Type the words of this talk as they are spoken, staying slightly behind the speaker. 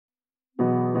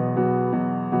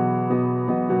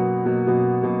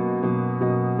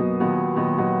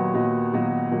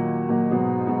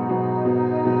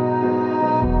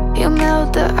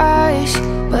melt the ice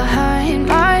behind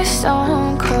my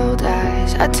stone cold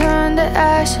eyes. I turn to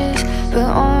ashes, but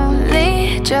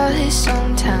only just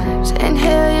sometimes.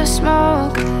 Inhale your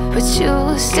smoke, but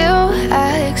you still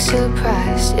act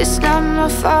surprised. It's not my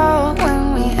fault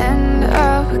when we end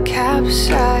up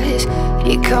capsized.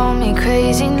 You call me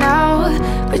crazy now,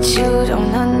 but you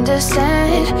don't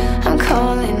understand. I'm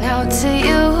calling out to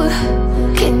you.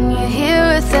 Can you hear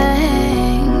a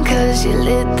thing? 'Cause you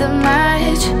lit the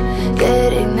match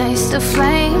that ignites the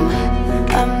flame.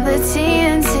 I'm the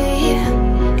TNT,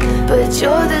 but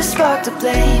you're the spark to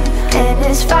blame. And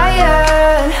it's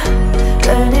fire,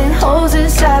 burning holes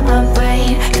inside my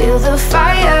brain. Feel the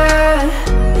fire,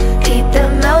 heat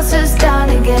that melts us down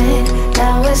again.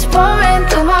 Now it's pouring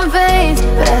through my veins,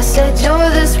 but I said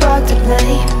you're the spark to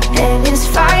blame. And it's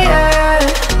fire,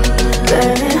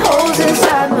 burning holes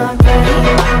inside my brain.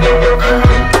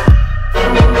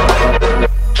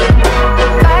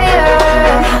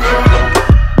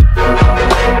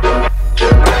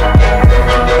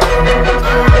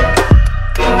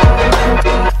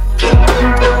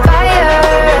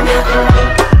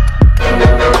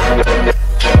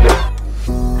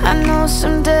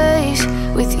 Some days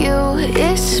with you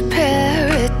it's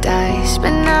paradise,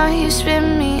 but now you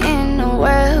spin me in a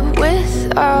web with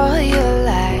all your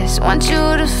lies. Want you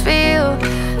to feel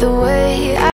the way I